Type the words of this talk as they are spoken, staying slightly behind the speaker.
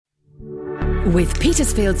With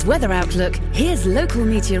Petersfield's weather outlook, here's local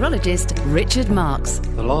meteorologist Richard Marks.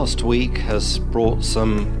 The last week has brought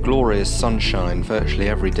some glorious sunshine virtually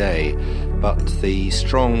every day, but the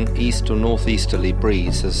strong east or northeasterly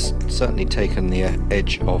breeze has certainly taken the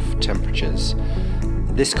edge off temperatures.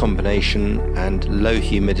 This combination and low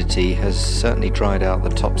humidity has certainly dried out the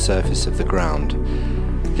top surface of the ground.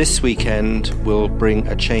 This weekend will bring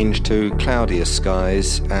a change to cloudier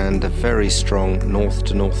skies and a very strong north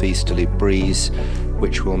to northeasterly breeze,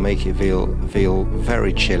 which will make it feel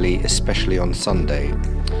very chilly, especially on Sunday.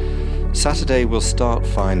 Saturday will start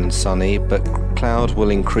fine and sunny, but cloud will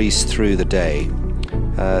increase through the day.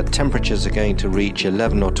 Temperatures are going to reach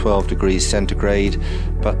 11 or 12 degrees centigrade,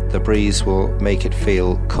 but the breeze will make it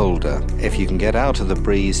feel colder. If you can get out of the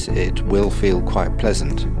breeze, it will feel quite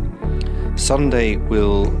pleasant. Sunday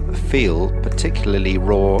will feel particularly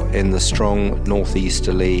raw in the strong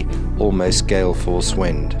northeasterly, almost gale force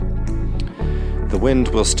wind. The wind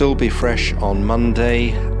will still be fresh on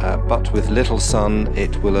Monday, but with little sun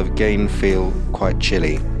it will again feel quite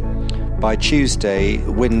chilly. By Tuesday,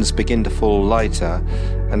 winds begin to fall lighter,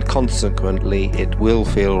 and consequently it will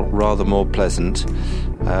feel rather more pleasant.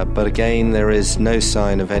 But again, there is no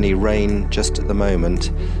sign of any rain just at the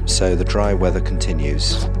moment, so the dry weather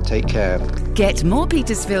continues. Take care. Get more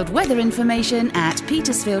Petersfield weather information at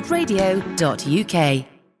petersfieldradio.uk.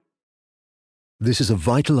 This is a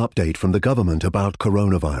vital update from the government about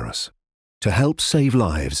coronavirus. To help save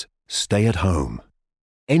lives, stay at home.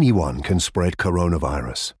 Anyone can spread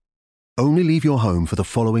coronavirus. Only leave your home for the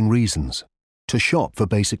following reasons: to shop for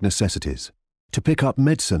basic necessities, to pick up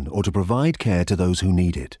medicine or to provide care to those who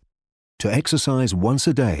need it, to exercise once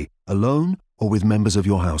a day, alone or with members of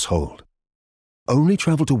your household. Only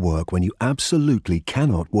travel to work when you absolutely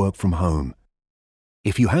cannot work from home.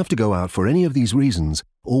 If you have to go out for any of these reasons,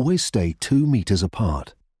 always stay 2 meters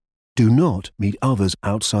apart. Do not meet others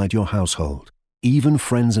outside your household, even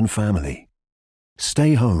friends and family.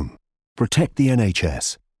 Stay home. Protect the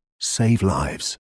NHS. Save lives.